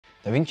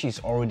DaVinci is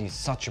already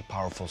such a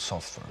powerful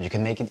software. You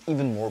can make it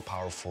even more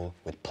powerful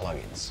with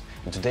plugins.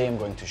 And today I'm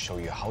going to show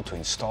you how to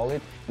install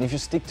it. And if you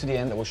stick to the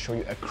end, I will show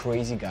you a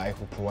crazy guy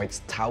who provides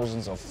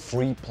thousands of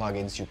free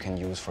plugins you can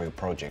use for your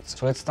projects.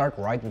 So let's start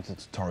right with the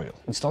tutorial.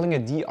 Installing a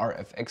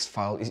DRFX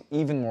file is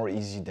even more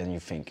easy than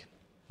you think.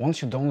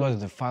 Once you download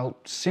the file,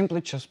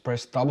 simply just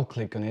press double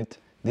click on it.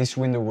 This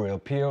window will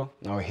appear.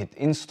 Now hit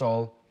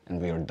install and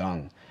we are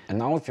done. And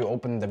now if you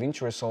open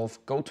DaVinci Resolve,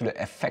 go to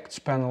the effects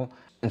panel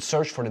and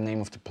search for the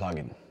name of the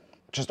plugin.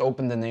 Just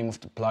open the name of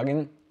the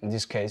plugin. In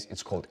this case,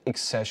 it's called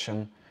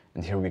X-Session,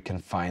 and here we can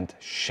find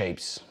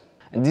shapes.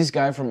 And this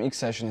guy from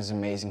X-Session is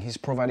amazing. He's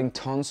providing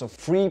tons of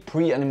free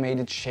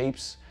pre-animated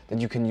shapes that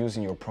you can use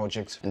in your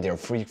projects, and they are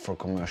free for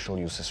commercial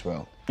use as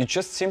well. You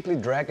just simply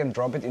drag and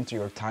drop it into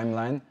your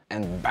timeline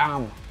and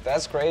bam!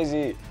 That's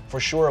crazy! For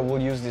sure I will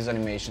use these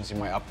animations in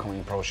my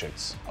upcoming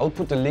projects. I'll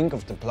put the link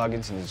of the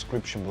plugins in the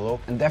description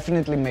below, and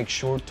definitely make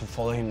sure to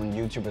follow him on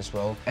YouTube as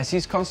well, as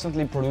he's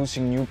constantly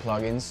producing new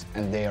plugins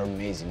and they are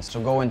amazing.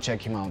 So go and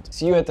check him out.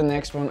 See you at the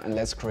next one and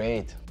let's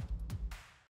create!